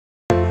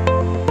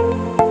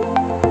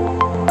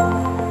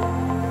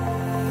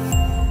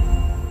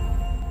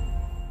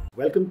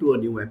Welcome to a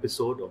new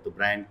episode of the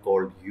brand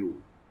called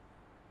You.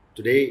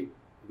 Today,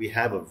 we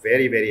have a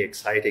very, very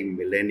exciting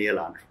millennial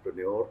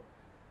entrepreneur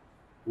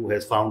who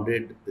has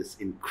founded this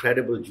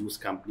incredible juice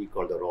company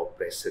called the Raw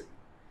Pressery.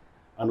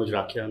 Anuj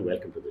Rakyan,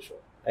 welcome to the show.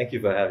 Thank you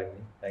for having me.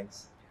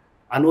 Thanks.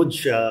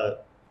 Anuj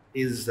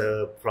is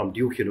from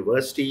Duke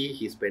University.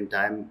 He spent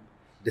time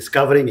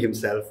discovering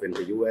himself in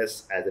the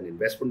US as an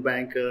investment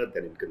banker,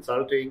 then in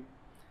consulting,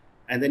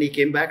 and then he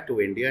came back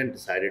to India and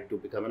decided to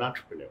become an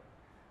entrepreneur.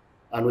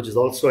 Anuj is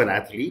also an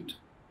athlete,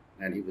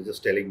 and he was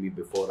just telling me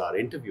before our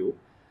interview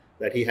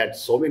that he had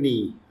so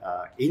many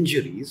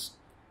injuries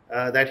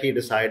that he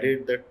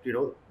decided that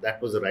that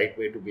was the right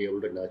way to be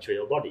able to nurture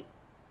your body.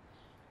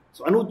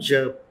 So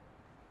Anuj,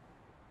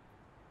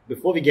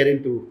 before we get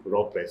into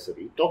Raw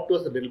Pressery, talk to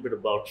us a little bit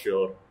about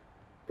your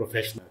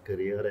professional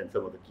career and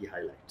some of the key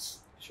highlights.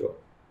 Sure.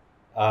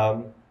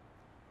 Um,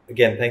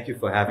 Again, thank you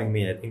for having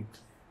me. I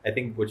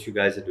think what you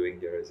guys are doing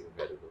here is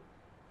incredible,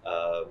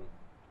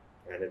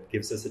 and it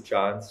gives us a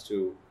chance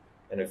to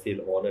kind of feel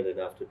honored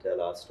enough to tell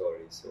our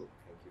story. So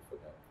thank you for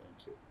that. Thank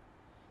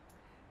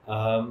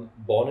you.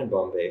 Born in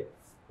Bombay,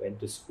 went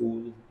to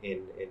school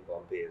in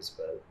Bombay as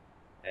well,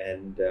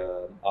 and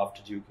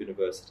after Duke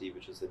University,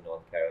 which is in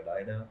North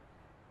Carolina,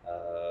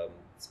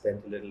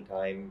 spent a little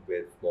time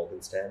with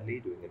Morgan Stanley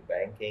doing in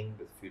banking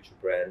with Future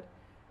Brand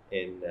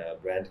in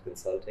brand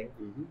consulting,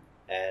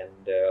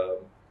 and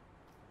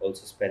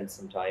also spent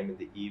some time in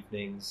the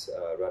evenings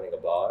running a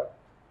bar,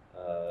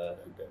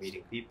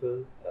 meeting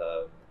people.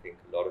 I think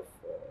a lot of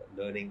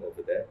learning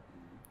over there.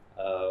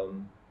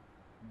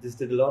 Just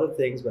did a lot of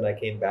things when I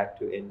came back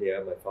to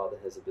India. My father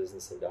has a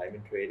business in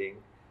diamond trading.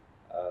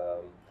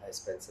 I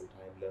spent some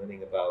time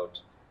learning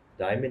about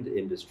diamond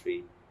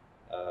industry.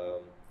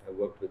 I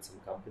worked with some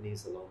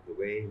companies along the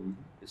way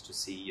just to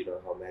see,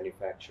 how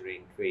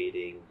manufacturing,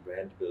 trading,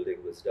 brand building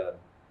was done.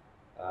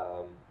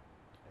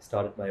 I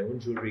started my own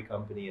jewelry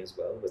company as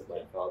well with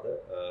my father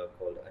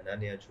called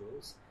Ananya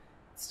Jewels.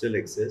 It still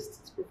exists.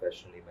 It's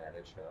professionally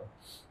managed now.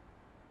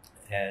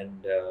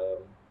 And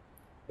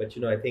but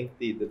I think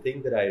the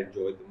thing that I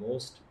enjoyed the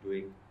most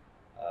doing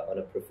on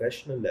a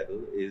professional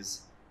level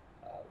is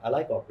I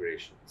like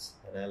operations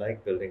and I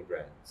like building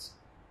brands.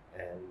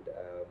 And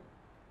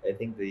I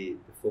think the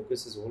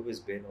focus has always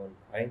been on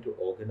trying to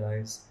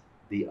organize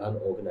the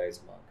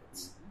unorganized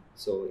markets.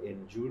 So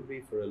in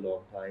jewelry for a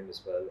long time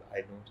as well,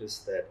 I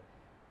noticed that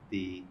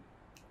the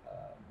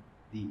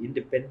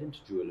independent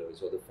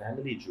jewelers or the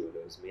family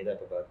jewelers made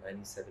up about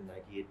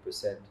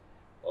 97-98%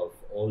 of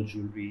all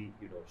jewelry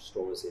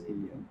stores in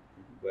India,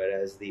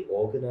 whereas the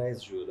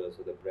organized jewelers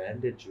or the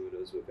branded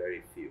jewelers were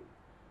very few.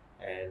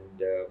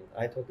 And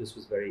I thought this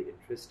was very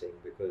interesting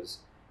because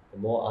the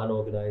more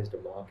unorganized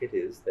a market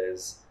is,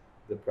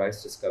 the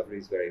price discovery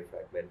is very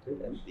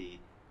fragmented and the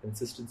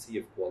consistency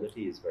of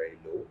quality is very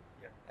low.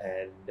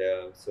 And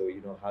so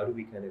how do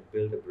we kind of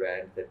build a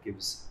brand that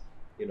gives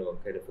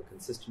kind of a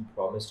consistent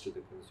promise to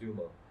the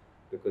consumer,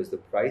 because the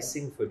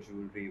pricing for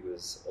jewelry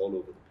was all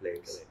over the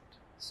place. Correct.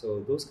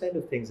 So those kind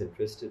of things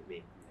interested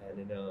me, and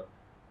in a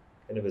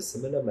kind of a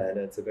similar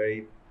manner, it's a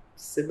very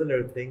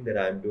similar thing that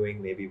I'm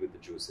doing maybe with the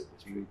juice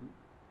industry.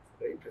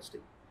 Very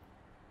interesting.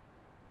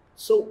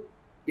 So,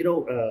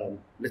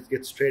 let's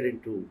get straight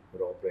into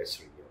Raw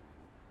Pressery.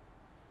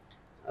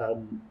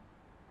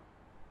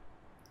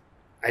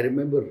 I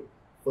remember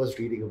first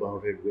reading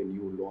about it when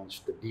you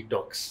launched the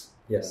detox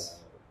Yes.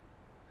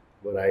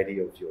 variety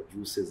of your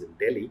juices in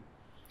Delhi.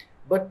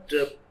 But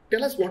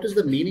tell us, what is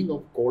the meaning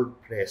of cold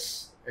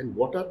press and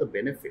what are the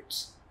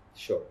benefits?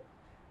 Sure.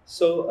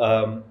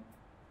 So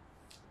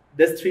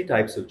there's three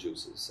types of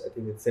juices. I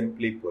think it's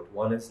simply put.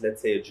 One is,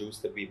 let's say, a juice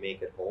that we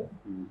make at home.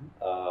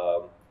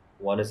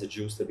 One is a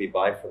juice that we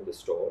buy from the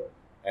store.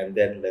 And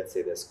then let's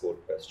say there's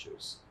cold press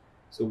juice.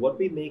 So what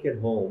we make at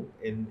home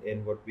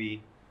in what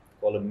we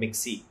call a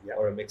mixie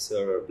or a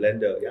mixer or a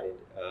blender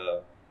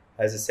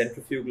has a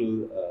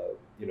centrifugal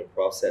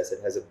process.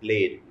 It has a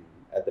blade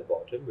at the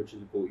bottom, which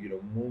is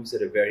moves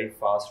at a very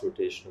fast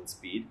rotational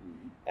speed,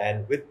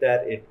 and with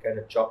that it kind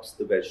of chops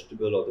the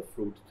vegetable or the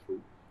fruit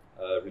through,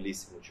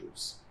 releasing the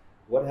juice.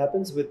 What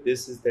happens with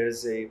this is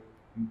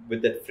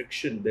with that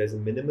friction, there's a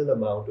minimal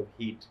amount of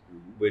heat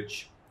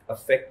which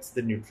affects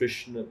the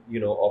nutrition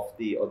of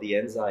the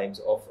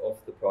enzymes of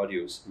the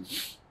produce.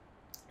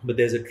 But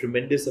there's a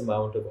tremendous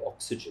amount of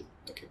oxygen.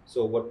 Okay.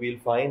 So what we'll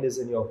find is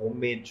in your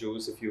homemade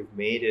juice, if you've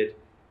made it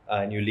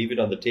and you leave it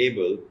on the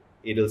table,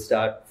 it'll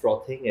start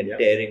frothing and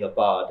tearing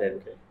apart,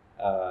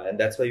 and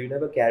that's why you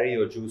never carry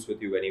your juice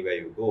with you anywhere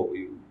you go.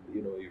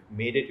 You've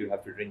made it, you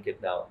have to drink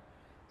it now.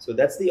 So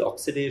that's the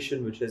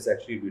oxidation which has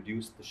actually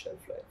reduced the shelf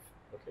life.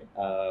 Okay.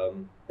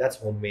 That's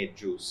homemade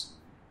juice.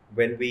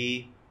 When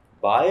we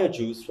buy a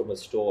juice from a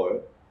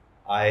store,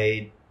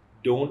 I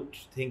don't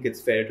think it's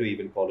fair to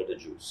even call it a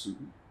juice.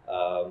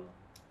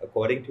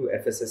 According to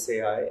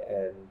FSSAI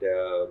and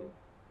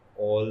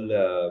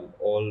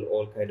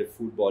all kind of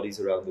food bodies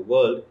around the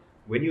world,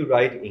 when you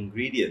write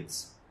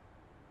ingredients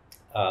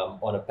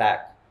on a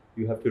pack,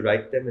 you have to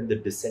write them in the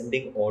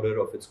descending order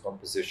of its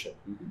composition.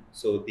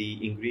 So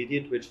the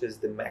ingredient which is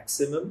the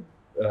maximum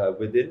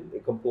within the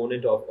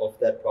component of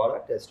that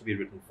product has to be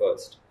written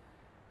first.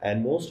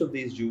 And most of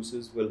these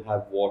juices will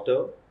have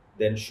water,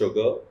 then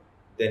sugar,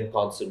 then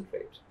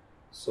concentrate.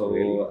 So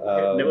Really?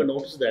 I never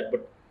noticed that.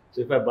 But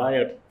so if I buy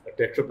a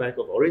Tetra Pak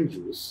of orange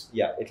juice,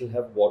 yeah, it'll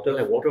have water. it'll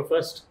have water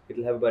first.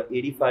 It'll have about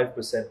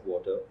 85%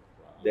 water.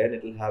 Wow. Then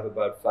it'll have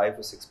about 5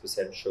 or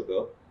 6%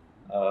 sugar,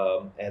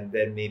 and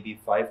then maybe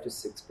 5 to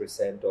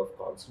 6% of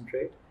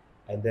concentrate.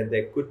 And then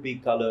there could be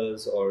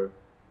colors or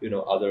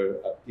other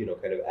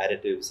kind of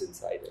additives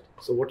inside it.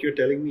 So what you're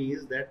telling me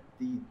is that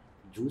the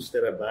juice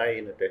that I buy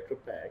in a Tetra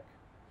Pak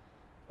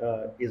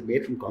is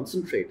made from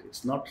concentrate.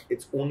 It's not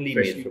It's only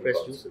freshly made from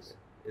pressed concentrate. juices.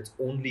 It's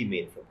only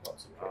made from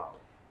concentrate. Wow.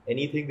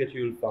 Anything that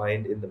you'll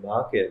find in the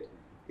market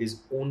is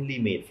only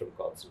made from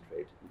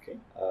concentrate. Okay.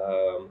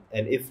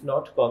 And if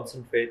not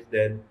concentrate,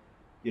 then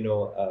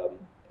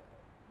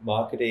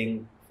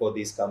marketing for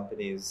these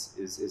companies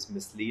is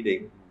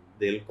misleading.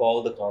 They'll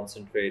call the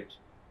concentrate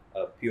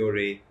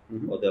puree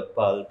or the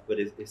pulp, but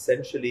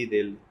essentially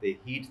they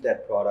heat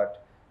that product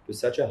to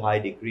such a high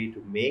degree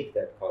to make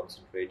that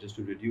concentrate, just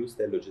to reduce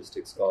their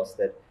logistics costs.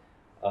 That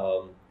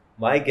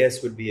my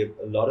guess would be a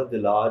lot of the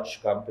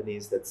large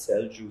companies that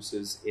sell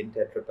juices in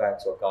Tetra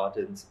Paks or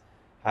cartons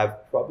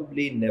have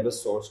probably never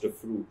sourced a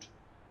fruit.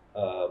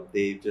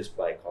 They just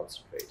buy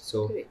concentrate.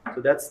 So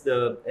that's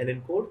and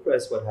in cold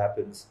press, what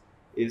happens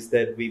is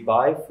that we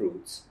buy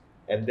fruits,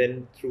 and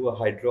then through a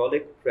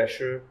hydraulic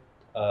pressure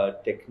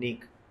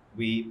technique,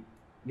 we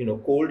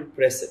cold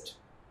press it.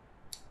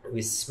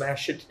 We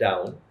smash it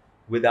down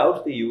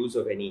without the use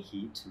of any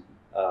heat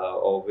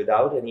or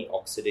without any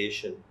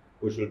oxidation,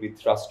 which will be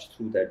thrust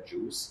through that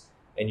juice,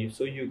 and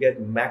so you get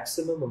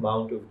maximum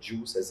amount of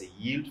juice as a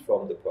yield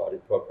from the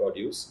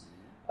produce.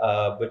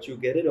 But you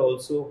get it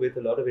also with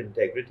a lot of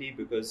integrity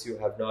because you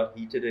have not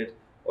heated it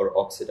or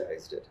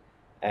oxidized it.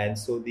 And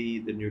so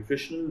the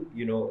nutritional,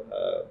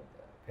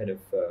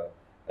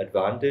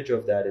 advantage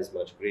of that is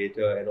much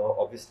greater, and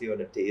obviously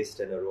on a taste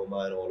and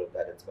aroma and all of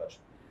that, it's much.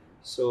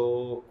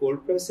 So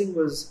cold pressing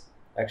was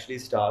actually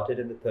started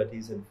in the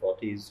 30s and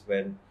 40s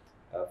when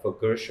for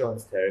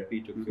Gershon's therapy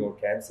to cure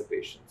cancer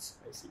patients.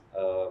 I see.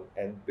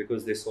 And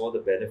because they saw the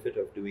benefit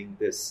of doing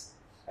this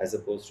as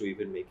opposed to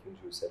even making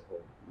juice at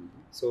home.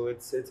 So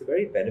it's a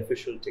very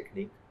beneficial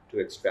technique to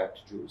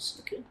extract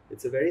juice. Okay.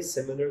 It's a very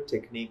similar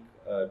technique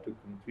to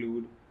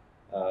conclude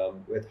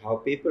with how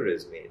paper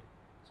is made.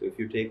 So if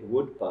you take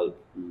wood pulp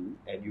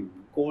and you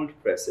cold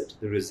press it,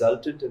 the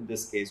resultant in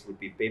this case would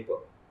be paper.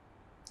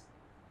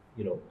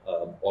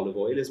 Olive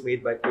oil is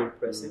made by cold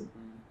pressing.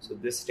 So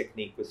this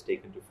technique was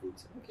taken to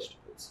fruits and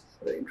vegetables.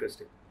 Very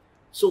interesting.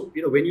 So,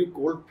 when you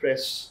cold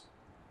press,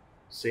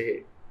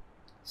 say,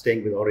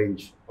 staying with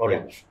orange,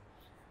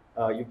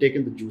 you've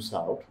taken the juice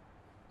out.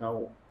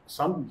 Now,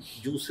 some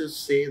juices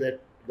say that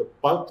the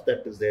pulp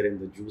that is there in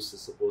the juice is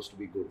supposed to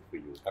be good for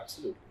you.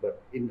 Absolutely.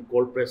 But in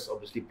cold press,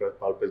 obviously,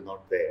 pulp is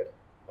not there.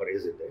 Or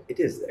is it there? It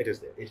is there. It is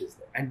there. It is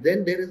there. And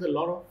then there is a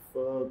lot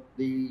of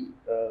the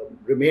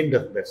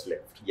remainder that's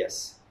left.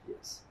 Yes.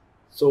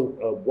 So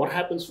what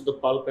happens to the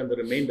pulp and the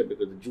remainder,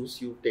 because the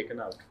juice you've taken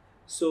out?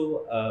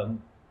 So,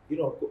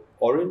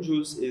 orange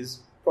juice is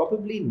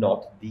probably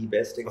not the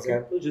best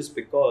example just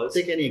because...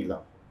 Take any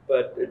example.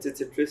 But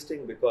it's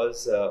interesting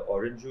because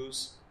orange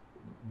juice,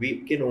 we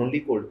can only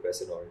cold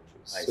press an orange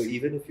juice. So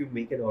even if you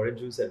make an orange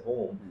juice at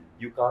home,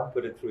 you can't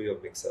put it through your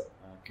mixer.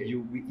 Okay.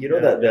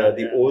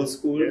 The old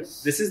school,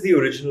 this is the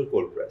original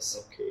cold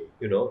press. Okay.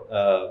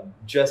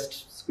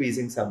 Just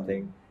squeezing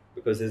something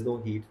because there's no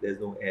heat, there's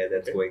no air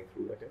that's going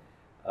through it.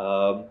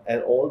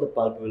 And all the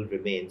pulp will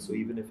remain. So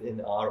even if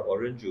in our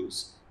orange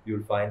juice,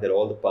 you'll find that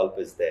all the pulp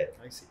is there.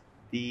 I see.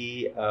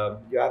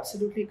 You're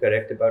absolutely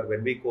correct about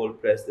when we cold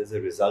press, there's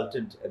a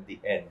resultant at the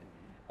end.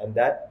 And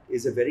that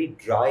is a very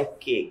dry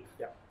cake,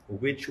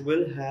 which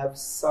will have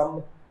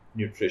some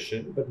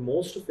nutrition, but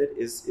most of it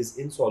is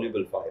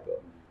insoluble fiber.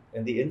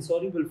 And the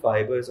insoluble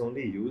fiber is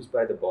only used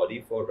by the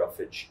body for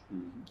roughage.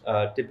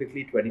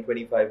 Typically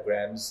 20-25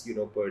 grams,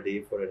 per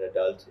day for an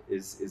adult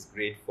is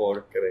great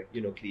for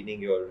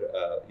cleaning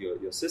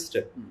your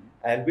system,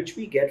 and which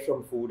we get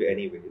from food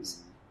anyways.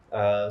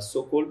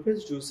 So cold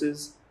pressed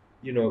juices,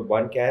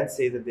 one can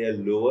say that they are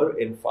lower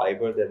in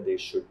fiber than they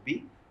should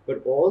be,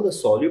 but all the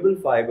soluble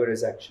fiber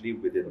is actually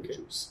within the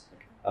juice.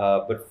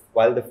 But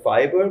while the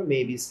fiber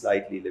may be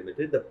slightly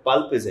limited, the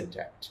pulp is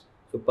intact.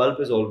 So pulp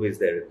is always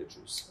there in the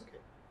juice. Okay.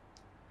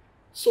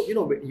 So,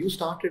 you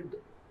started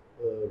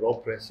Raw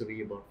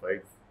Pressery about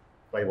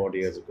five odd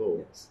years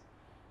ago. Yes.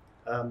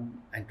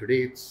 And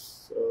today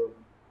it's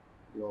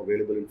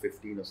available in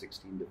 15 or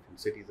 16 different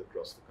cities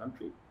across the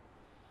country.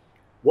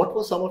 What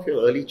were some of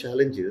your early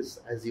challenges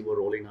as you were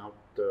rolling out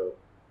the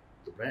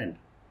brand?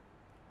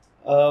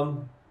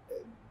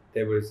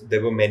 There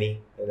were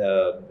many.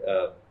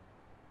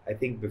 I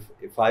think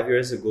 5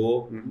 years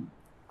ago,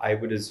 I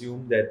would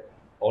assume that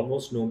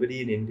almost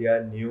nobody in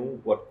India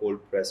knew what cold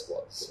press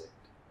was.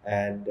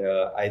 And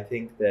I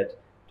think that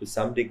to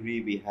some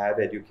degree we have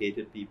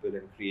educated people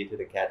and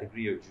created a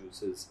category of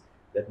juices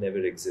that never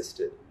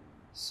existed.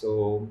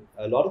 So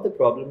a lot of the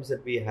problems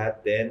that we had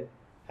then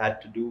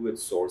had to do with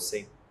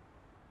sourcing.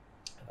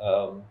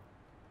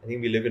 I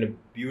think we live in a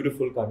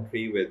beautiful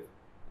country with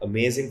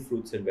amazing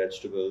fruits and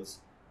vegetables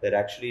that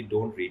actually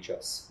don't reach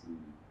us.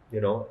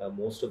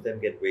 Most of them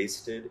get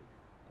wasted.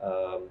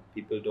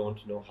 People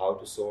don't know how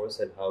to source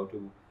and how to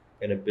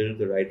kind of build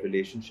the right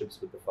relationships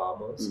with the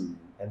farmers.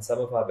 And some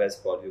of our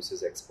best produce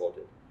is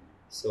exported.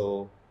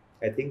 So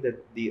I think that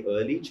the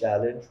early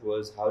challenge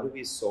was, how do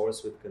we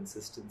source with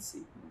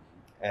consistency?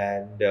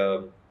 And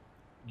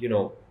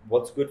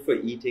what's good for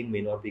eating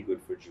may not be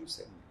good for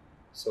juicing.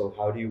 So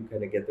how do you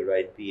kind of get the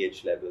right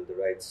pH level, the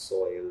right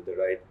soil, the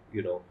right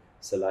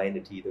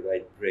salinity, the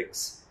right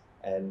bricks?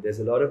 And there's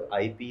a lot of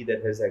IP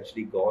that has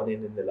actually gone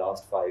in the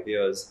last 5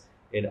 years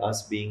in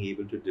us being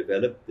able to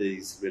develop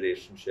these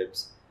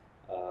relationships.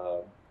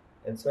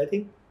 And so I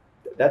think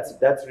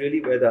that's really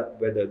where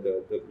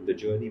the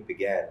journey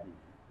began.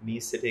 Me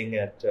sitting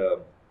at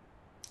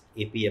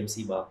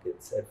APMC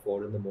markets at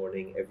 4 in the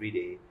morning every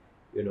day,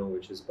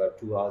 which is about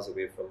 2 hours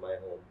away from my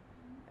home,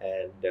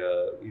 and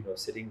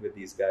sitting with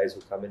these guys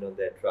who come in on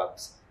their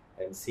trucks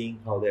and seeing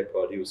how their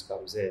produce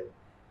comes in,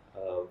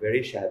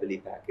 very shabbily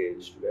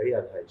packaged, very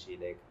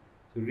unhygienic.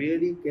 So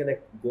really kind of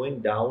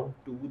going down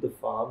to the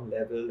farm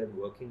level and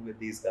working with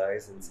these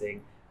guys and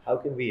saying, how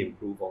can we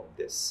improve on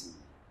this?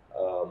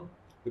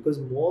 Because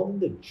more than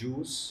the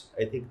juice,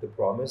 I think the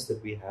promise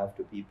that we have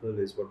to people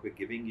is what we're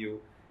giving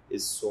you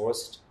is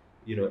sourced,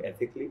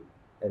 ethically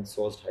and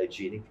sourced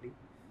hygienically.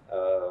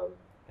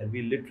 And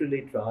we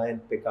literally try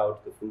and pick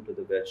out the fruit or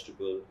the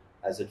vegetable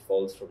as it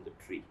falls from the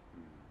tree.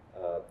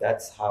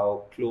 That's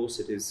how close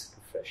it is to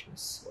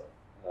freshness.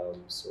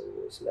 So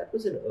that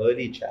was an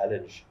early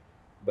challenge,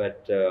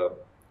 but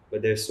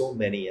there's so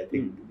many. I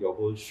think your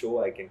whole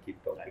show I can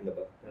keep talking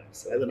about.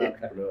 So, as an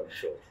entrepreneur,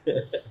 sure.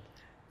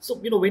 So,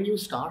 when you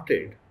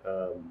started,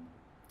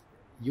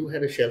 you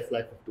had a shelf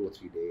life of 2 or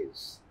 3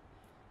 days.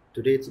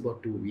 Today, it's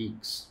about 2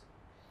 weeks.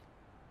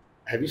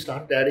 Have you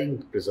started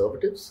adding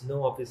preservatives?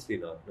 No, obviously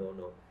not.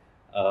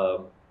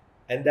 No.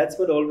 And that's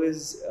what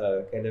always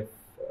kind of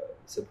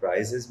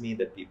surprises me,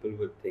 that people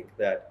would think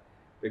that,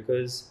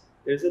 because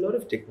there's a lot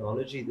of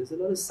technology, there's a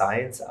lot of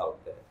science out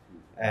there.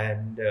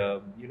 And,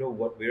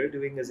 what we're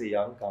doing as a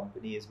young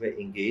company is we're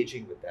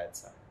engaging with that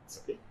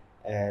science. Okay.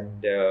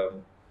 And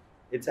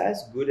it's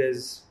as good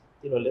as,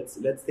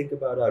 let's think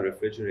about our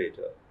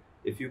refrigerator.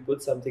 If you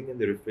put something in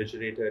the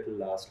refrigerator, it'll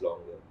last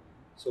longer.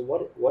 So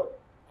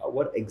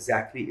what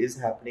exactly is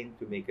happening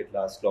to make it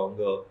last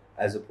longer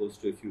as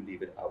opposed to if you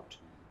leave it out?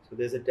 So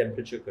there's a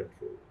temperature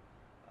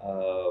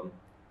control.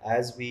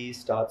 As we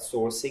start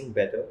sourcing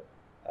better,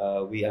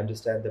 we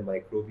understand the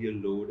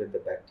microbial load and the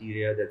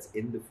bacteria that's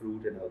in the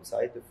fruit and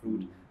outside the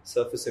fruit.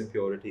 Surface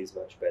impurity is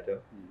much better.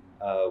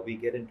 We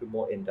get into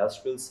more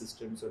industrial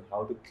systems on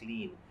how to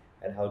clean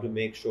and how to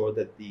make sure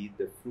that the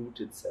fruit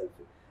itself.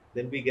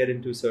 Then we get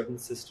into certain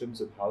systems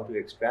of how to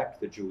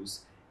extract the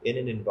juice in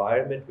an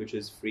environment which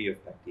is free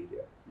of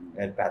bacteria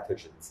and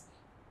pathogens.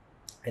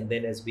 And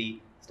then as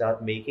we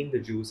start making the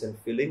juice and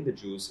filling the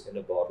juice in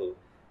a bottle,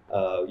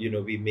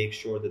 we make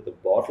sure that the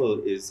bottle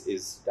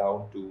is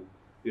down to,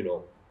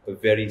 a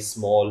very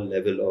small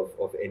level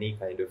of any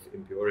kind of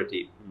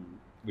impurity,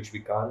 which we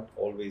can't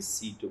always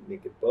see to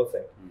make it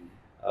perfect.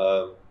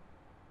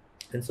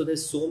 And so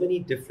there's so many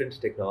different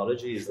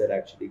technologies that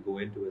actually go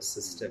into a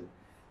system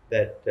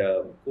that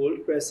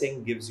cold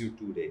pressing gives you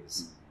 2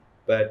 days.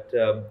 But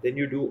then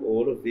you do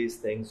all of these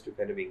things to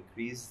kind of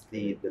increase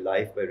the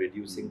life by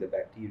reducing the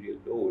bacterial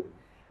load.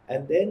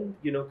 And then,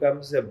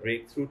 comes a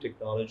breakthrough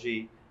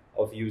technology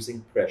of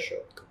using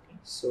pressure.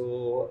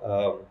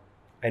 So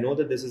I know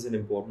that this is an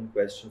important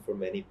question for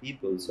many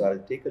people, so I'll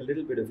take a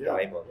little bit of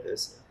time on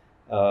this.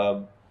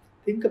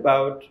 Think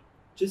about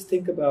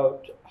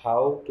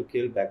how to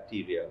kill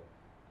bacteria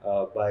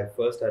by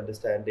first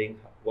understanding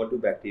what do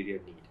bacteria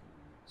need.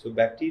 So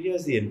bacteria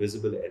is the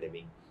invisible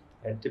enemy,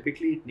 and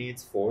typically it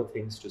needs 4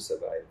 things to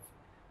survive.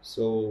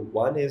 So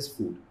one is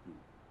food,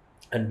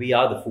 and we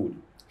are the food.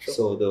 Sure.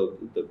 So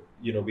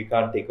we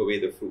can't take away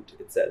the fruit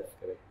itself.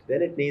 Correct.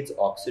 Then it needs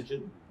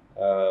oxygen,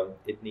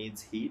 it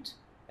needs heat,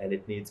 and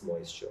it needs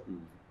moisture.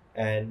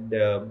 And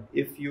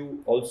if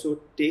you also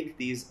take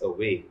these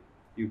away,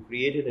 you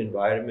create an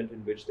environment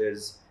in which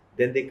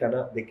they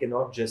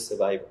cannot just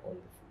survive on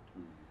the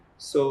food.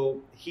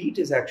 So heat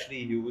is actually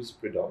used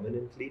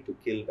predominantly to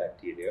kill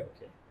bacteria.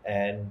 Okay.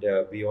 And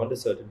beyond a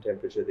certain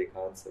temperature, they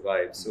can't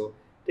survive. So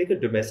take a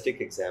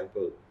domestic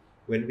example.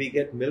 When we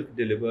get milk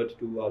delivered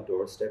to our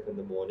doorstep in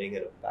the morning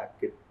in a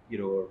packet,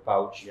 or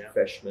pouch,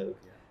 fresh milk,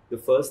 the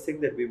first thing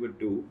that we would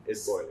do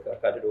is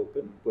cut it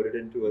open, put it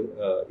into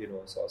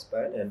a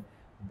saucepan and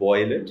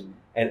boil it.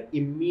 And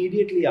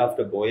immediately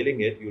after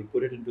boiling it, you'll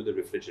put it into the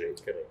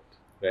refrigerator. Correct.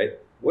 Right?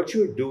 What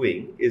you're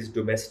doing is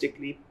domestic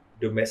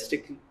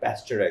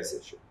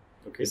pasteurization.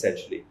 Okay.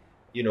 Essentially.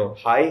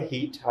 High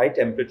heat, high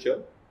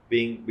temperature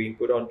being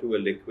put onto a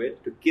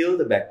liquid to kill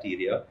the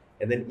bacteria,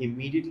 and then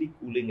immediately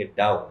cooling it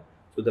down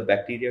so the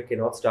bacteria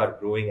cannot start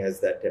growing as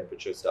that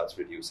temperature starts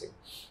reducing.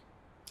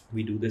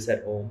 We do this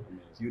at home.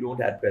 You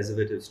don't add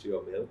preservatives to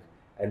your milk,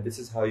 and this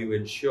is how you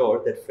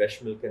ensure that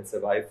fresh milk can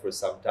survive for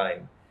some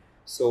time.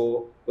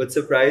 So what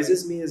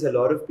surprises me is a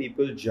lot of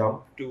people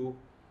jump to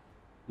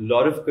a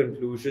lot of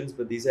conclusions,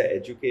 but these are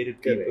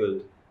educated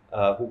people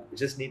who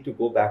just need to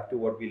go back to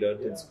what we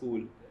learned in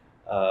school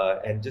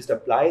and just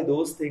apply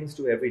those things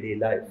to everyday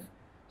life.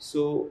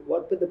 So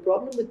but the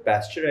problem with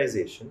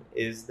pasteurization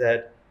is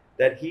that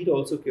heat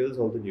also kills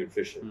all the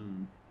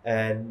nutrition.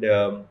 And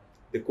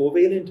the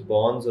covalent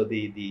bonds, or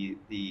the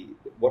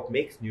what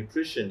makes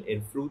nutrition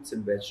in fruits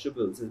and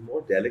vegetables, is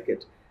more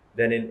delicate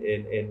than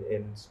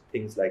in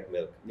things like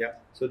milk.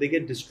 So they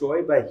get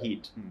destroyed by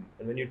heat.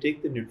 And when you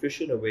take the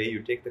nutrition away,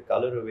 you take the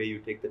color away, you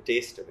take the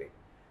taste away.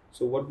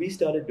 So what we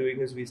started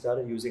doing is we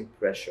started using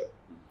pressure.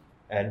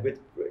 And with,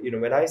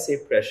 when I say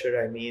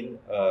pressure, I mean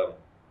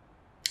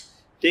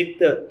take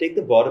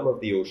the bottom of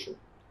the ocean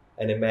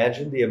and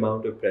imagine the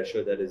amount of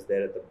pressure that is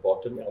there at the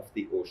bottom of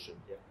the ocean,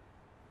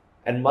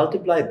 and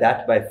multiply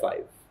that by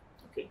 5.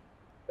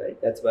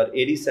 Right? That's about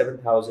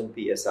 87,000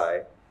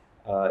 psi.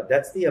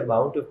 That's the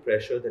amount of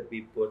pressure that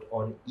we put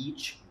on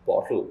each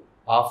bottle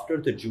after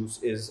the juice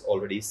is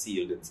already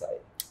sealed inside.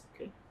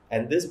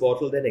 And this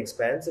bottle then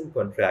expands and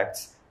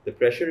contracts. The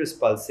pressure is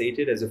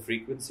pulsated as a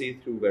frequency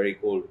through very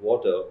cold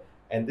water,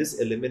 and this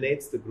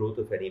eliminates the growth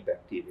of any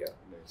bacteria.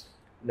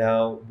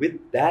 Now,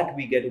 with that,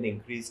 we get an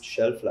increased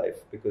shelf life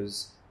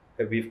because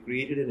we've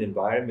created an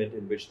environment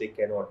in which they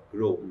cannot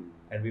grow,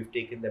 and we've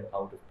taken them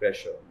out of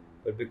pressure.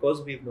 But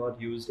because we've not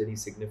used any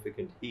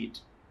significant heat,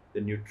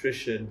 the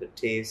nutrition, the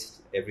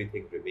taste,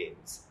 everything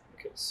remains.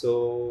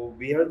 So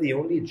we are the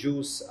only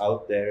juice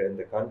out there in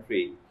the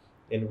country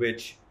in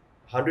which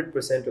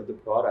 100% of the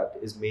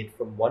product is made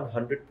from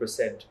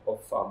 100%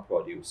 of farm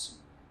produce.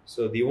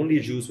 So the only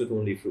juice with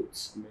only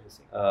fruits.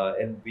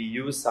 And we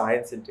use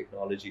science and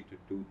technology to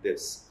do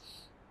this.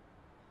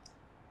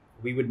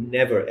 We would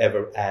never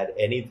ever add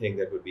anything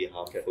that would be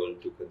harmful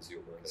to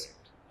consumers.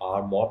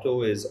 Our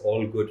motto is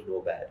all good,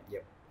 no bad.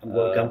 And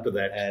we'll come to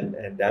that.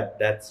 And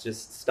that's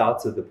just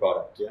starts with the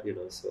product.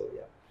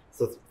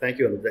 So thank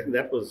you, Anuj. I think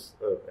that was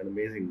an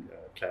amazing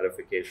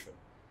clarification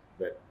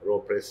that raw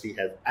Pressery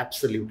has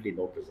absolutely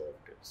no preservatives.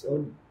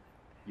 So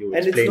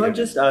and it's not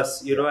just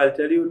us. I'll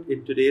tell you,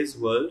 in today's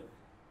world,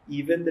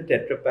 even the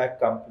Tetra Pak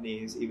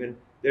companies,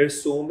 there are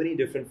so many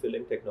different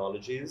filling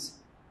technologies.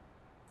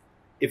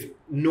 If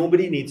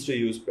nobody needs to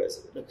use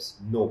preservatives,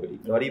 nobody,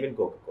 not even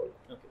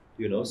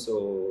Coca-Cola.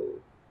 So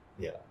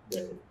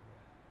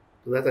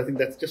I think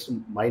that's just a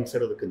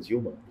mindset of the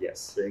consumer.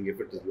 Saying if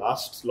it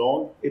lasts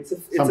long, it's a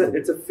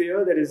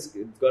fear that it's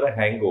got a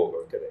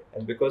hangover.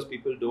 And because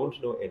people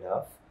don't know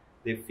enough,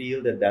 they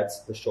feel that that's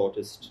the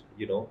shortest,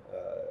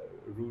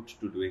 route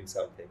to doing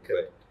something.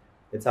 But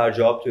it's our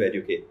job to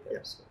educate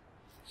them.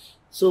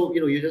 So,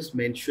 you just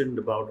mentioned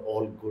about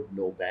all good,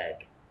 no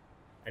bad,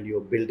 and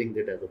you're building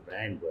it as a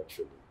brand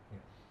virtually.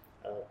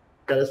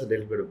 Tell us a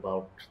little bit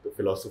about the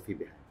philosophy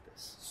behind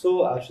this.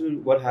 So, actually,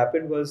 what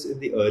happened was in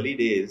the early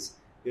days,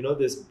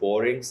 this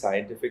boring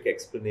scientific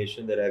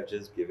explanation that I've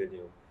just given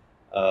you.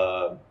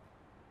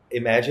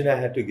 Imagine I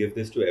had to give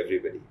this to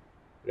everybody,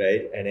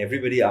 right? And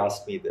everybody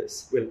asked me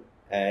this.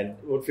 And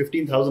about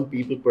 15,000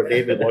 people per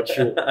day will watch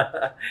you.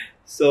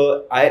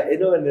 So and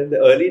in the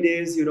early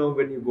days,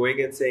 when you're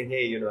going and saying,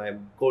 hey,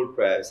 I'm cold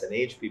press and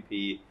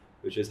HPP,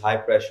 which is high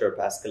pressure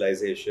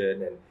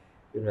pascalization,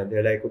 and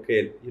they're like,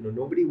 okay,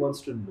 nobody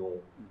wants to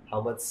know how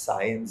much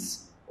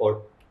science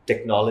or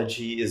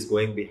technology is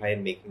going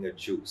behind making a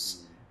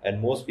juice.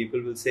 And most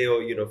people will say,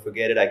 oh,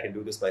 forget it, I can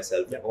do this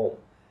myself at home.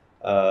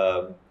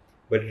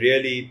 But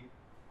really,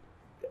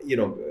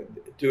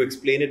 to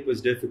explain it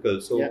was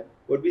difficult. So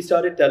what we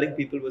started telling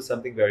people was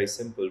something very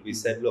simple. We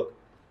said, look,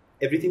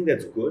 everything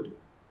that's good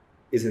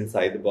is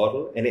inside the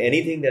bottle, and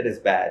anything that is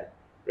bad,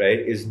 right,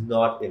 is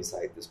not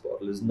inside this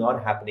bottle, is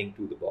not happening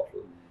to the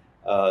bottle.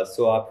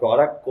 So our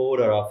product code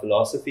or our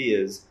philosophy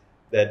is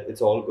that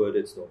it's all good,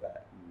 it's no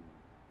bad.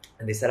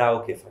 And they said,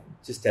 okay, fine,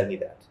 just tell me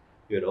that.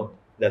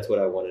 That's what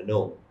I want to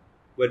know.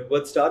 But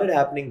what started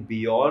happening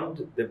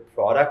beyond the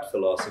product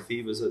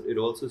philosophy was it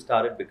also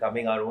started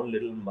becoming our own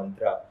little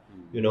mantra,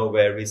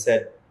 where we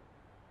said,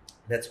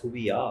 that's who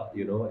we are,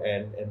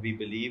 and we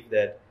believe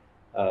that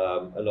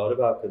a lot of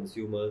our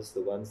consumers,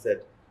 the ones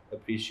that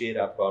appreciate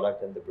our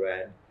product and the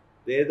brand,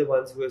 they're the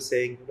ones who are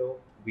saying,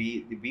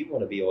 we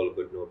want to be all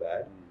good, no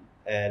bad.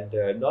 And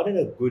not in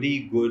a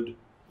goody good,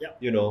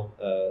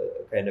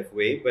 kind of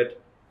way, but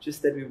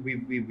just that we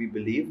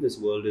believe this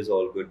world is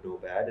all good, no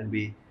bad. And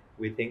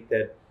we think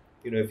that,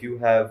 if you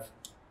have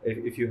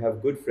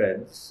good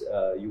friends,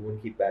 you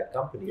won't keep bad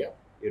company.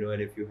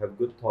 And if you have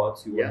good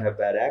thoughts, you won't have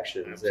bad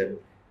actions.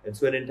 And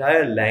so an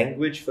entire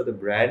language for the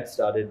brand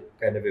started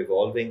kind of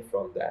evolving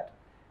from that.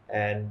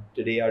 And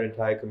today our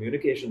entire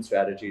communication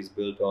strategy is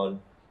built on,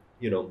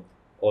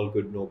 all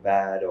good, no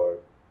bad, or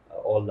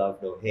all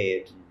love, no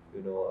hate,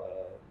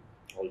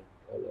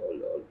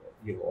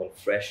 all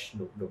fresh,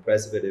 no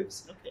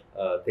preservatives,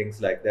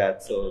 things like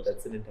that. So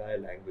that's an entire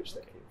language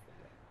that came from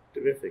that.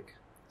 Terrific.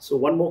 So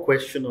one more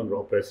question on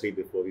raw Pressery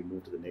before we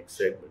move to the next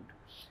segment.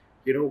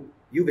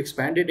 You've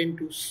expanded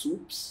into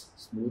soups,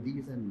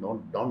 smoothies, and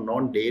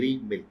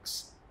non-dairy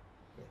milks.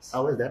 Yes.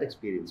 How has that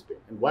experience been?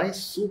 And why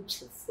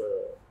soups?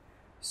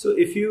 So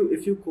if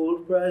you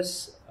cold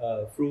press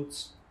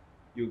fruits,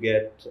 you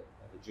get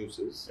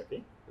juices.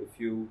 Okay. If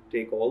you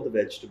take all the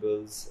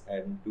vegetables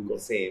and do the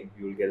same,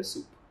 you will get a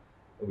soup.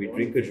 And we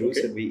drink a juice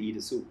and we eat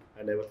a soup.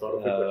 I never thought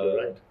of it, but you're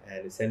right.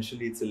 And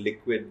essentially, it's a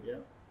liquid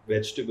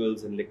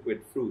vegetables and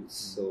liquid fruits.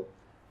 So,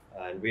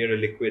 and we're a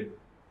liquid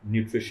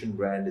nutrition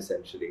brand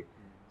essentially.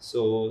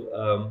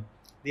 So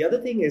the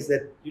other thing is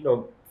that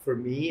for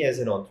me as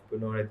an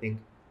entrepreneur, I think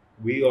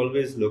we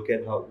always look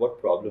at what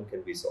problem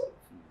can we solve.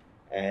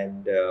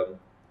 And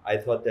I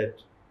thought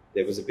that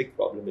there was a big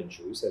problem in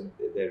juice, and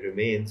there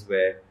remains,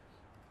 where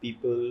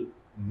people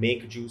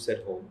make juice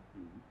at home.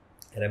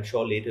 And I'm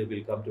sure later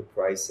we'll come to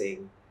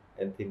pricing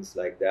and things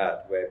like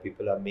that, where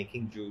people are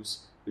making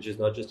juice, which is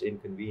not just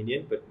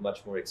inconvenient, but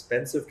much more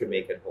expensive to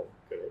make at home.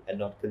 Correct. And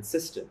not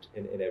consistent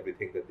in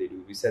everything that they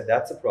do. We said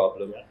that's a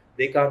problem. Yeah.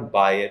 They can't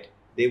buy it.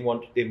 They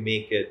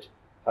make it.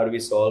 How do we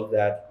solve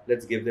that?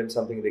 Let's give them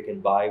something they can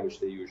buy, which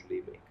they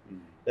usually make.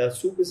 Now,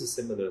 soup is a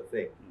similar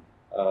thing.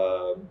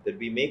 That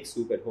we make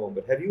soup at home.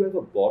 But have you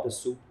ever bought a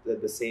soup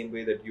the same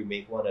way that you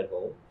make one at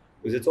home?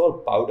 Because it's all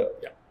powder.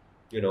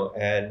 Yeah.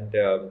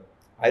 And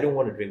I don't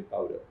want to drink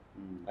powder.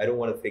 I don't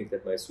want to think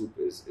that my soup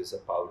is a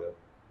powder.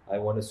 I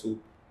want a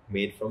soup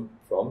made from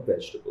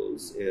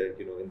vegetables,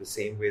 in the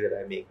same way that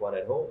I make one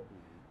at home.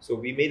 So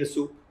we made a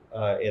soup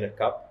in a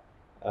cup,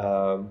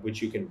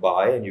 which you can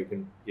buy, and you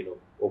can,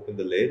 open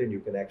the lid and you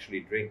can actually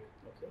drink.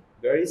 Okay.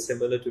 Very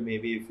similar to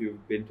maybe if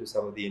you've been to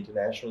some of the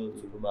international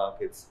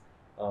supermarkets,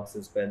 Marks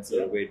and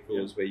Spencer,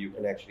 Waitrose, where you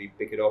can actually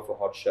pick it off a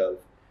hot shelf.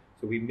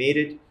 So we made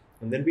it,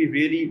 and then we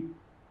really,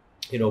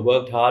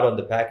 worked hard on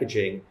the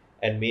packaging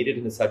and made it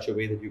in such a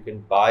way that you can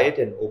buy it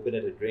and open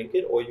it and drink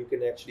it, or you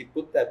can actually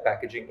put that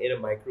packaging in a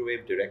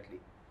microwave directly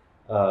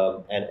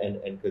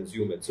and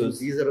consume it. So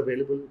these are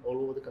available all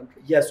over the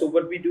country? Yeah, so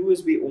what we do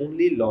is we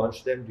only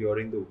launch them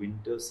during the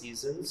winter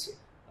seasons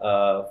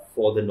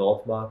for the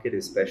North market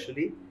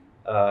especially,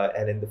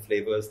 and in the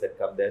flavors that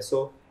come there.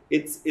 So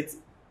it's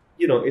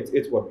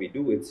what we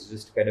do. It's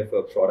just kind of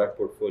a product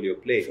portfolio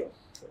play. Sure.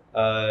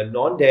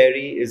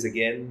 Non-dairy is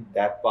again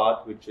that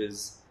part which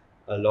is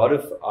a lot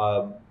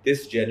of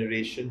this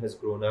generation has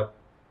grown up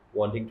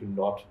wanting to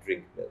not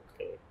drink milk.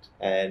 Correct.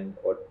 And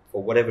or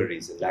for whatever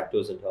reason,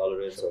 lactose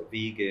intolerance or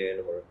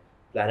vegan or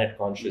planet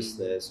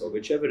consciousness or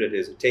whichever it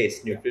is,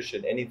 taste,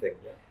 nutrition, anything.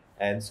 Yeah.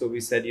 And so we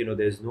said,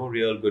 there's no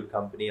real good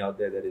company out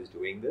there that is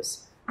doing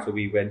this. So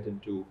we went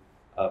into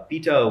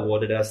PETA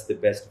awarded us the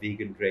best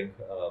vegan drink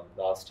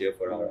last year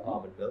for our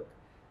almond milk.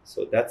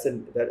 So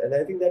and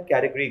I think that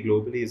category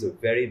globally is a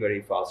very,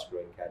 very fast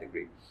growing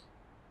category.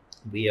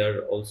 We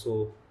are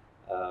also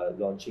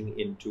launching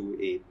into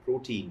a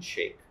protein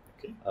shake,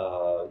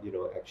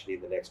 actually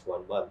in the next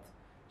 1 month.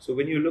 So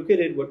when you look at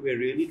it, what we're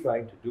really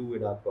trying to do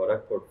in our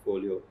product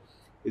portfolio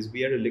is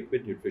we are a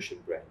liquid nutrition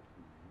brand.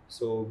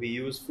 So we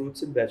use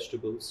fruits and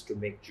vegetables to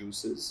make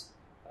juices,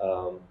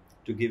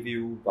 to give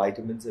you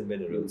vitamins and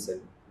minerals,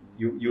 and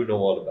you know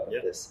all about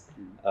this.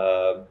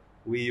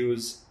 We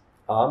use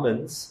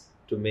almonds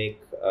to make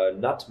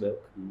nut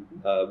milk,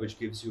 which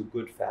gives you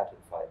good fat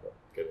and fiber.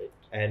 Correct.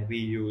 And we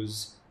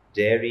use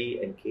dairy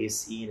and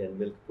casein and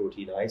milk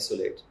protein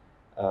isolate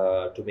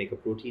to make a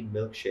protein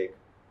milkshake,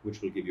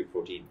 which will give you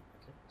protein.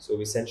 Okay. So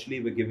essentially,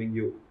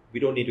 we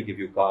don't need to give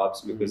you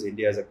carbs because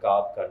India is a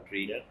carb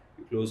country. Yeah.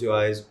 You close your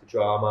eyes, put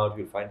your arm out,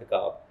 you'll find the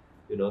carb.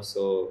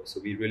 So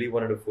we really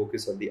wanted to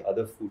focus on the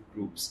other food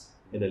groups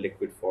in a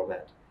liquid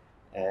format.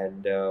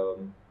 And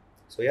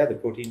the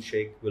protein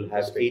shake will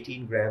have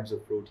 18 grams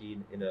of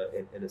protein in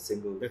a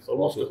single. That's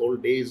almost a whole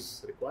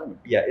day's requirement.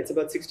 Yeah, it's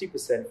about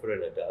 60% for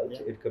an adult.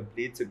 Yeah. It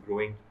completes a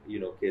growing,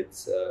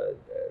 kid's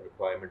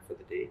requirement for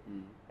the day.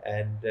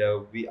 And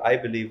I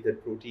believe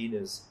that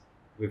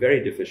we're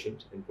very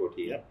deficient in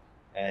protein. Yeah.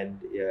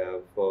 And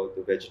for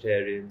the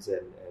vegetarians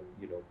and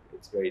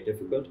it's very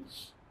difficult.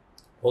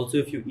 Also,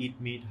 if you eat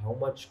meat, how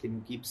much can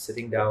you keep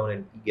sitting down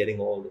and getting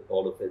all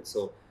of it?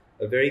 So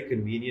a very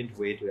convenient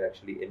way to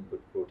actually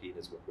input protein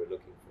is what we're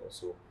looking for.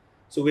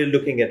 So we're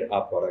looking at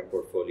our product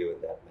portfolio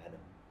in that manner.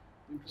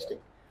 Interesting.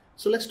 Yeah.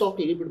 So let's talk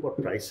a little bit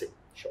about pricing.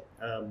 Sure.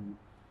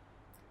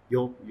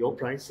 Your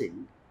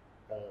pricing,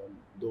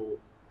 though,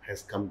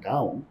 has come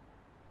down,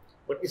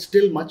 but it's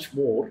still much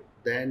more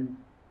than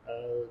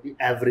the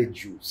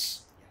average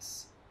juice.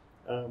 Yes.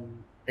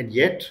 And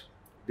yet,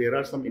 there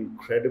are some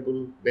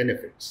incredible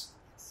benefits.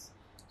 Yes.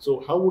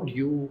 So how would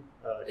you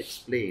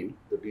explain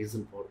the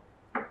reason for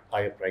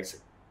higher pricing?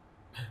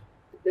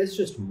 There's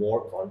just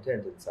more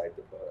content inside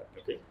the product.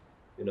 Okay.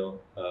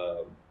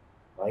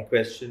 My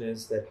question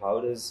is that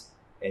how does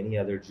any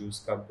other juice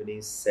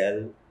company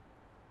sell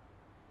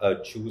a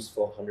juice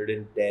for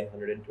 110,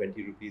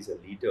 120 rupees a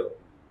liter?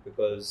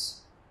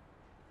 Because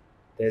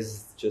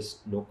there's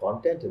just no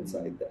content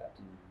inside that.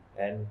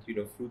 And,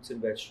 fruits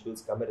and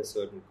vegetables come at a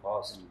certain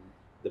cost.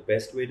 The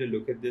best way to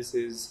look at this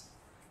is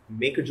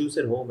make a juice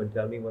at home and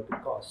tell me what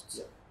it costs.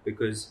 Yeah.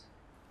 Because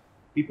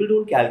People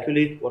don't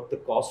calculate what the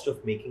cost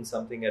of making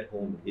something at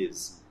home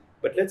is.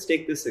 But let's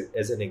take this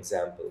as an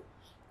example.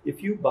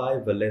 If you buy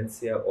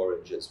Valencia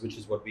oranges, which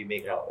is what we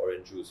make our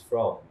orange juice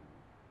from,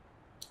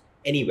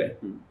 anywhere,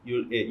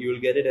 you'll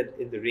get it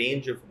in the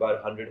range of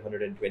about 100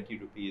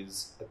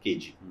 rupees a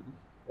kg,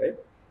 right?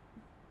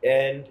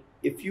 And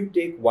if you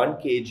take 1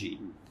 kg,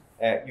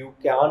 you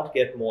can't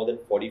get more than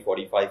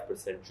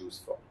 45% juice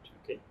from it.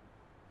 Okay.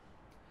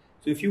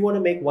 So if you want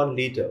to make 1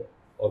 liter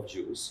of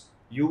juice,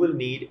 you will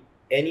need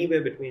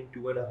anywhere between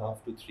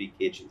 2.5 to 3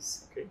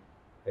 kgs. Okay.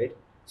 Right.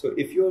 So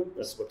if you're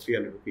that's about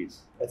 300 rupees.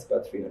 That's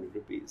about 300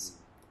 rupees.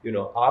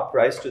 Our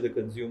price to the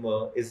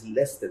consumer is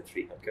less than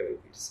 300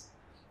 rupees.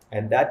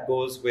 And that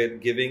goes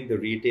with giving the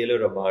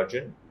retailer a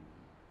margin.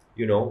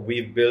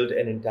 We've built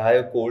an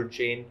entire cold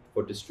chain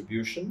for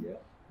distribution.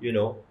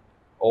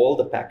 All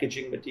the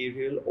packaging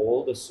material,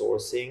 all the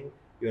sourcing,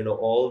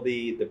 all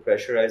the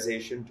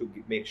pressurization to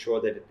make sure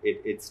that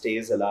it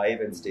stays alive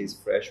and stays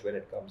fresh when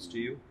it comes to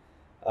you.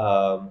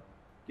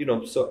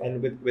 So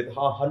and with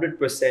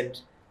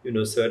 100%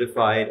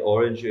 certified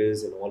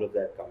oranges and all of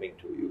that coming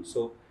to you.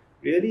 So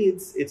really,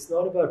 it's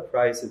not about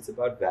price; it's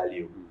about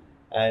value.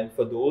 And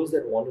for those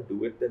that want to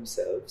do it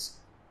themselves,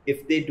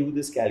 if they do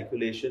this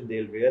calculation,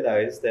 they'll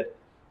realize that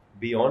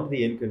beyond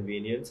the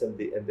inconvenience and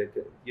the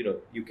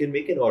you can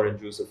make an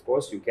orange juice, of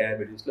course you can,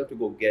 but you still have to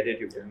go get it,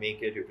 you have to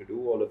make it, you have to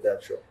do all of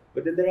that. Sure.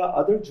 But then there are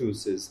other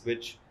juices,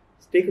 which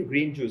take a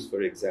green juice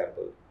for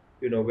example,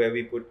 where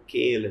we put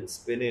kale and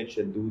spinach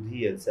and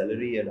dudhi and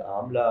celery and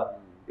amla,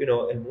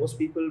 and most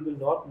people will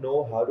not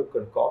know how to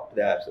concoct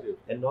that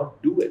and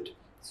not do it.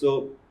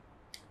 So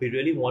we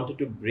really wanted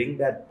to bring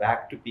that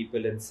back to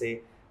people and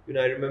say,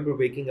 I remember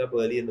waking up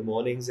early in the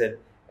mornings and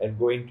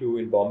going to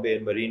in Bombay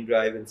and Marine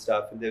Drive and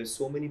stuff, and there were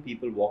so many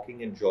people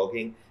walking and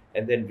jogging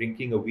and then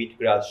drinking a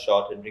wheatgrass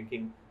shot and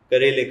drinking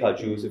karele ka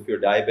juice if you're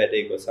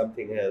diabetic or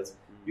something else.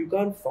 You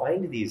can't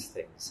find these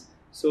things.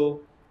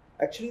 So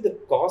actually the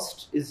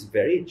cost is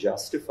very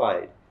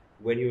justified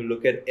when you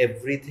look at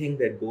everything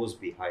that goes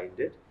behind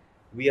it.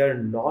 We are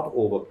not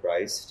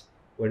overpriced.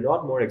 We're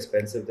not more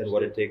expensive than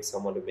what it takes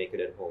someone to make it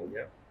at home.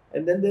 Yeah.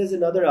 And then there's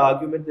another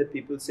argument that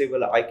people say,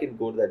 well, I can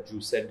go to that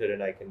juice center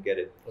and I can get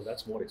it. Well,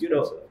 that's more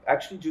expensive.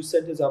 Actually, juice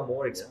centers are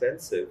more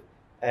expensive,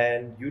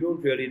 and you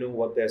don't really know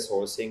what their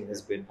sourcing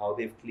has been, how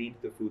they've cleaned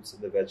the fruits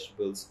and the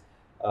vegetables.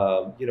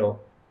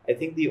 I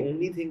think the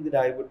only thing that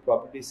I would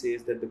probably say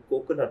is that the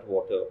coconut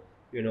water,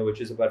 which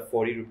is about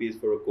 40 rupees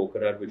for a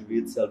coconut, which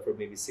we'll sell for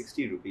maybe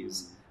 60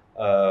 rupees.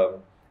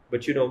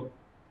 But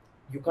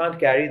you can't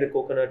carry the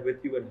coconut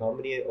with you, and how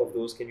many of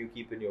those can you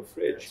keep in your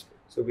fridge?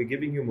 So we're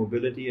giving you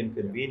mobility and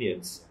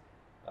convenience.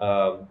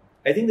 I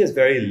think there's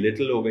very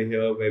little over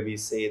here where we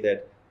say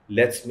that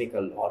let's make a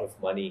lot of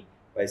money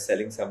by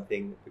selling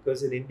something,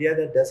 because in India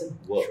that doesn't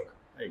work. Sure.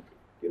 I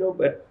agree.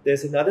 But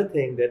there's another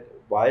thing that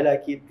while I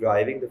keep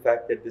driving the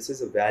fact that this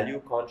is a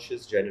value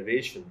conscious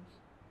generation,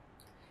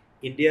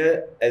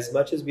 India, as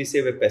much as we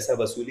say we're paisa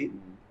vasuli,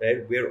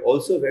 right, we're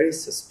also very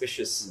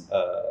suspicious,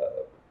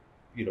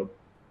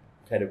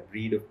 kind of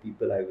breed of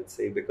people, I would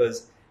say,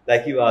 because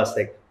like you asked,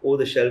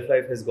 the shelf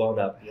life has gone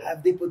up.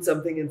 Have they put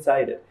something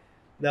inside it?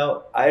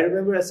 Now, I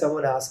remember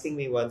someone asking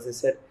me once, they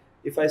said,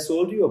 if I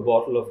sold you a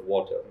bottle of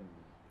water,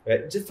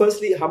 right? Just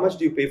firstly, how much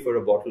do you pay for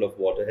a bottle of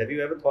water? Have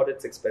you ever thought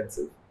it's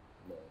expensive?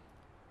 No.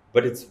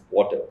 But it's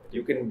water.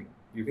 You can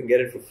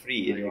get it for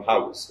free in your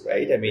house,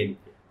 right? I mean,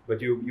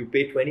 but you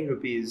pay 20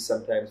 rupees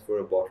sometimes for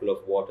a bottle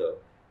of water.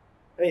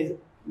 I mean,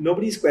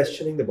 nobody's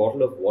questioning the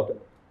bottle of water,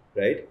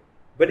 right?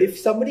 But if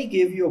somebody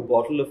gave you a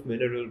bottle of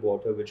mineral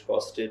water which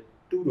costed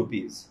 2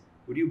 rupees,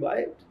 would you buy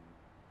it?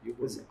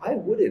 I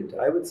wouldn't.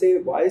 I would say,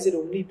 why is it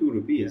only 2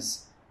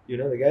 rupees?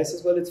 The guy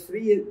says, well, it's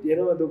free.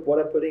 What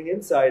I'm putting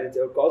inside, it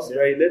costs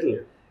very little.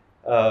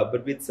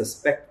 But we'd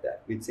suspect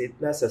that. We'd say,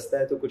 itna sasta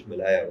hai to kuch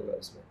milaya hoga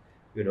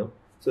usme.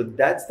 So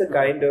that's the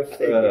kind of,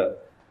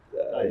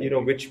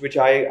 which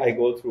I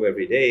go through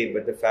every day.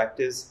 But the fact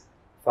is,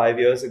 5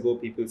 years ago,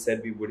 people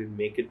said we wouldn't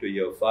make it to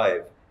year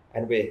 5,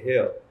 and we're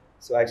here.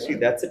 So actually,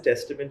 that's a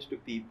testament to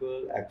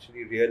people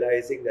actually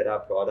realizing that our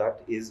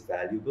product is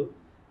valuable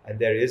and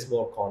there is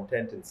more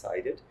content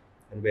inside it,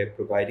 and we're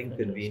providing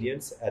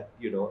convenience and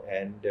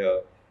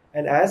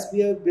as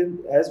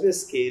we're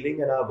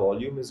scaling and our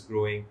volume is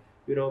growing,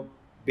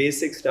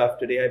 basic stuff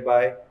today, I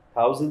buy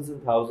thousands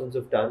and thousands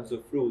of tons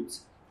of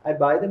fruits. I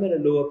buy them at a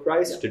lower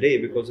price today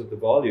because of the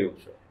volume,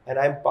 and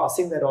I'm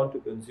passing that on to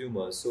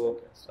consumers. So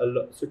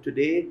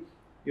today,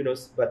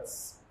 but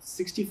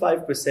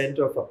 65%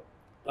 of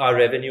our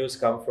revenues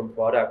come from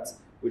products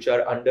which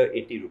are under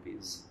 80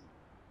 rupees.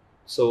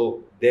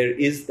 So there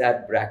is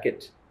that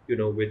bracket,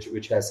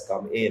 which has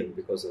come in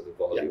because of the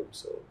volume. Yeah.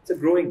 So it's a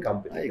growing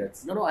company.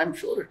 I'm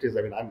sure it is.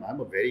 I mean,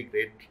 I'm a very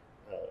great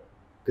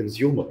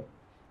consumer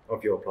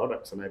of your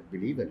products, and I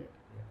believe in it.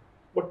 Yeah.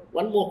 But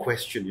one more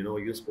question,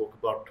 you spoke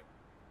about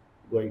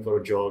going for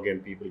a jog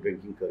and people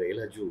drinking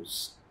Karela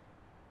juice.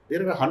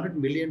 There are 100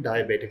 million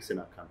diabetics in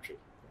our country.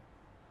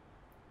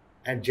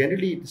 And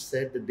generally it's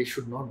said that they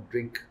should not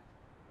drink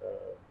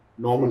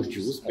normal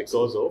juice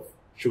because of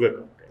sugar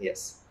content.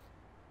 Yes.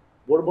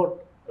 What about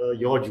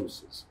your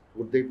juices?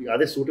 Are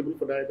they suitable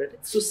for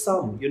diabetics? So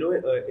some, in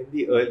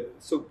the early,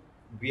 so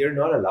we are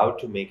not allowed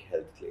to make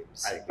health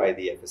claims by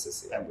the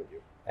FSSAI. I'm with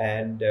you.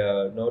 And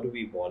nor do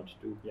we want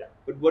to. Yeah.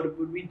 But what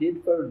we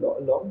did for a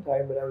long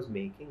time when I was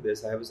making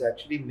this, I was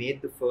actually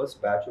made the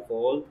first batch of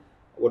all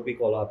what we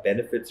call our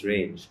benefits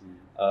range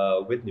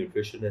with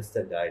nutritionists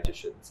and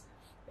dietitians.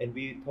 And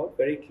we thought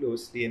very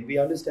closely, and we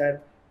understand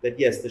that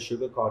yes, the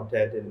sugar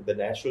content and the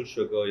natural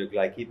sugar, your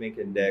glycemic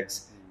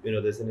index,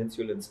 there's an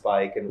insulin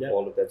spike and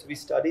all of that. So we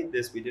studied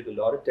this, we did a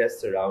lot of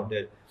tests around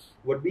it.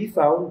 What we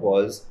found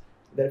was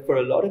that for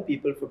a lot of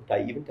people from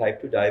even type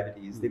 2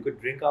 diabetes, they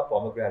could drink our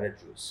pomegranate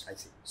juice. I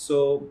see.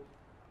 So,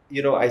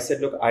 I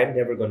said, look, I'm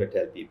never going to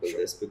tell people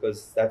this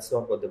because that's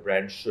not what the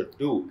brand should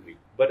do.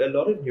 But a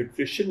lot of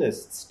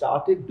nutritionists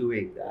started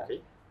doing that.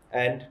 Okay.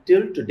 And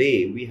till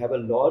today, we have a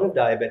lot of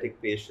diabetic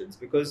patients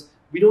because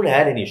we don't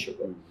add any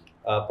sugar.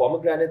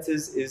 Pomegranates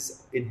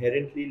is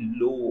inherently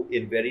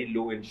very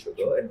low in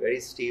sugar and very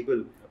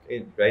stable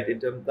in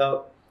terms.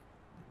 Now,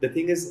 the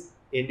thing is,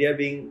 India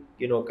being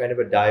kind of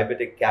a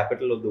diabetic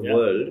capital of the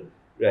world,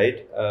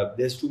 right?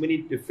 There's too many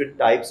different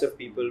types of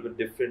people with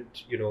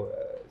different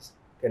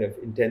kind of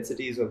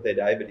intensities of their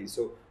diabetes.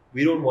 So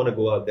we don't want to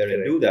go out there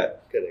and do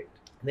that. Correct.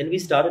 And then we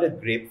started a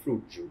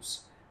grapefruit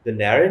juice. The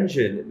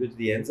naringin, which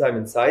the enzyme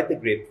inside the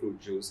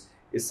grapefruit juice,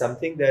 is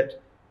something that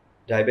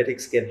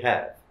diabetics can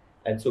have.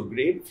 And so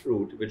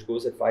grapefruit, which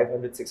goes at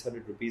 500,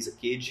 600 rupees a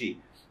kg,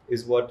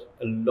 is what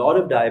a lot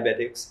of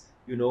diabetics,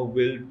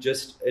 will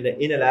just in an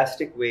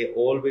inelastic way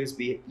always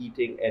be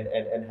eating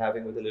and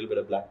having with a little bit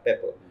of black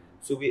pepper.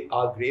 So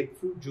our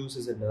grapefruit juice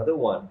is another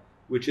one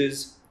which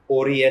is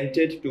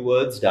oriented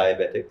towards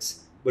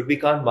diabetics, but we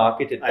can't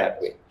market it that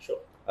way. Sure.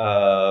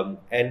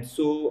 And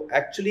so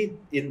actually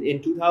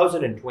in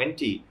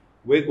 2020,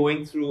 we're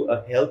going through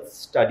a health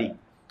study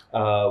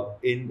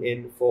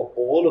for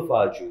all of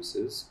our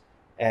juices.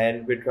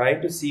 And we're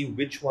trying to see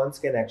which ones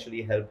can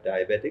actually help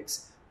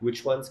diabetics,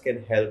 which ones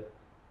can help,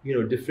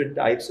 different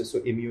types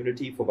of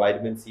immunity for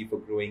vitamin C for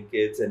growing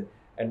kids. And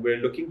we're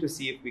looking to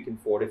see if we can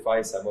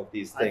fortify some of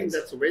these things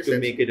to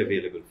make it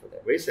available for them.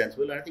 Very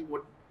sensible. I think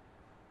what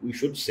we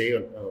should say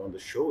on the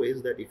show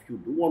is that if you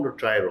do want to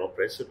try raw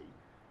pressery,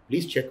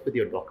 please check with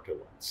your doctor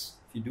once.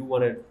 If you do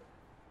want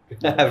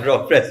to have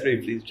raw pressery,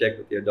 please check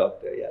with your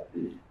doctor. Yeah.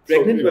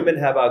 Pregnant women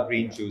have our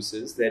green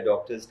juices. Their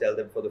doctors tell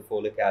them for the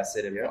folic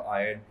acid and for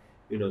iron.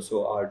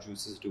 So our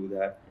juices do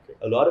that. Okay.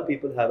 A lot of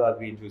people have our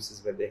green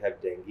juices when they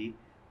have dengue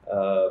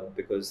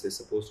because they're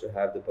supposed to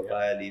have the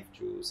papaya leaf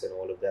juice and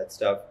all of that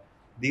stuff.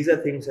 These are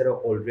things that are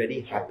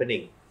already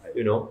happening.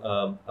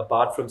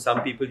 Apart from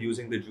some people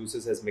using the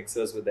juices as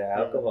mixers with their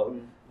alcohol,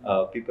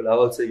 people are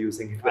also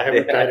using it. I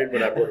haven't tried it,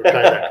 but I'm going to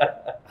try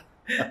that.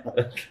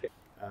 Okay.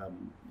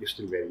 You're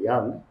still very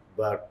young,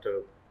 but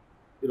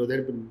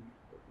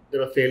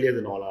there are failures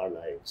in all our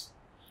lives.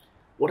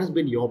 What has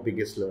been your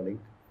biggest learning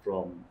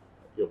from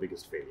your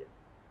biggest failure?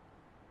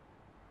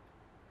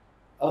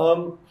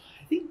 I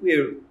think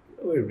we're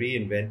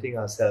reinventing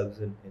ourselves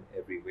in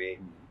every way.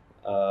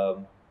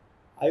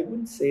 I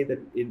wouldn't say that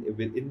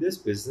in this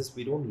business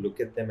we don't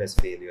look at them as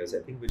failures. I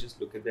think we just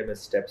look at them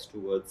as steps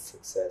towards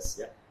success.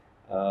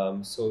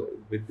 Yeah. So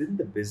within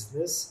the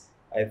business,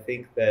 I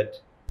think that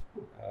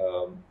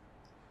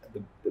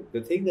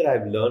the thing that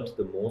I've learned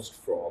the most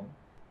from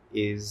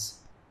is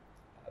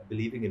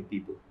believing in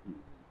people.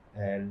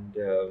 And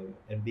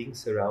being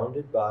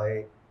surrounded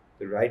by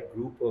the right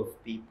group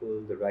of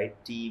people, the right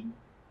team.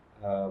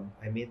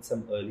 I made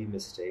some early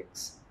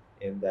mistakes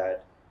in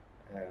that.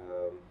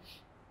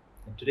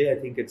 And today I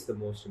think it's the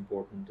most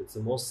important, it's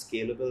the most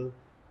scalable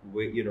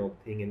way,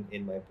 thing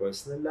in my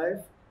personal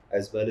life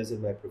as well as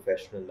in my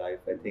professional life.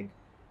 I think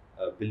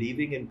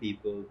believing in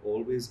people,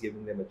 always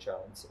giving them a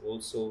chance,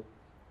 also,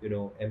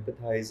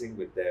 empathizing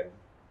with them,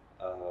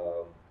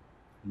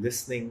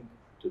 listening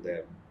to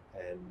them,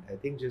 and I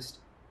think just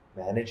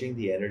managing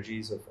the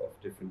energies of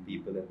different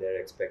people and their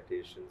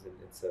expectations in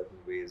certain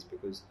ways,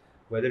 because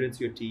whether it's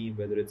your team,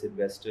 whether it's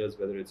investors,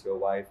 whether it's your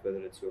wife, whether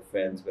it's your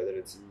friends, whether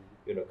it's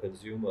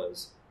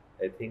consumers,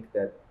 I think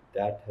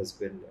that has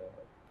been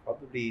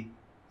probably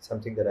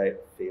something that I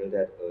failed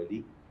at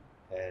early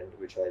and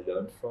which I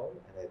learned from,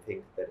 and I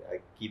think that I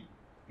keep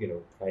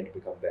trying to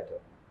become better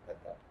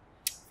at that.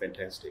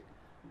 Fantastic.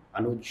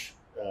 Anuj,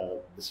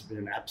 this has been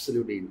an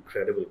absolutely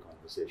incredible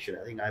conversation.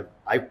 I think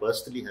I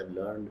personally have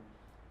learned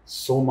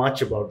so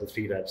much about the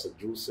 3 types of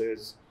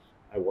juices.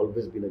 I've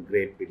always been a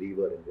great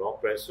believer in raw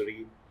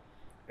pressery.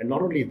 And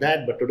not only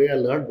that, but today I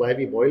learned why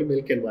we boil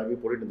milk and why we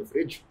put it in the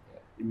fridge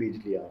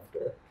immediately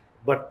after.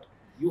 But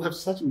you have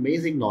such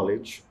amazing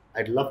knowledge.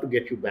 I'd love to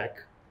get you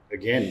back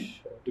again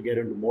to get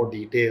into more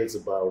details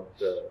about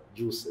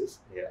juices.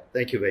 Yeah.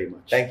 Thank you very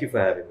much. Thank you for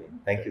having me.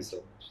 Thank you so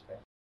much.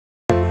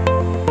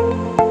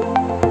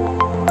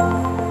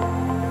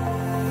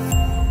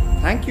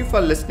 Thank you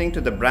for listening to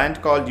the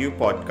Brand Called You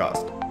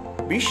podcast.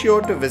 Be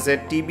sure to visit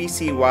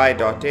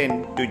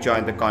tbcy.in to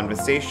join the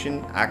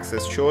conversation,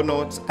 access show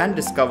notes, and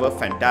discover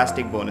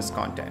fantastic bonus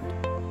content.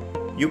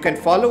 You can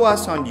follow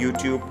us on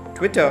YouTube,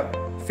 Twitter,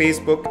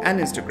 Facebook, and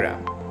Instagram.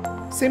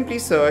 Simply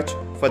search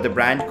for The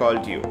Brand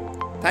Called You.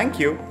 Thank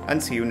you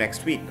and see you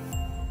next week.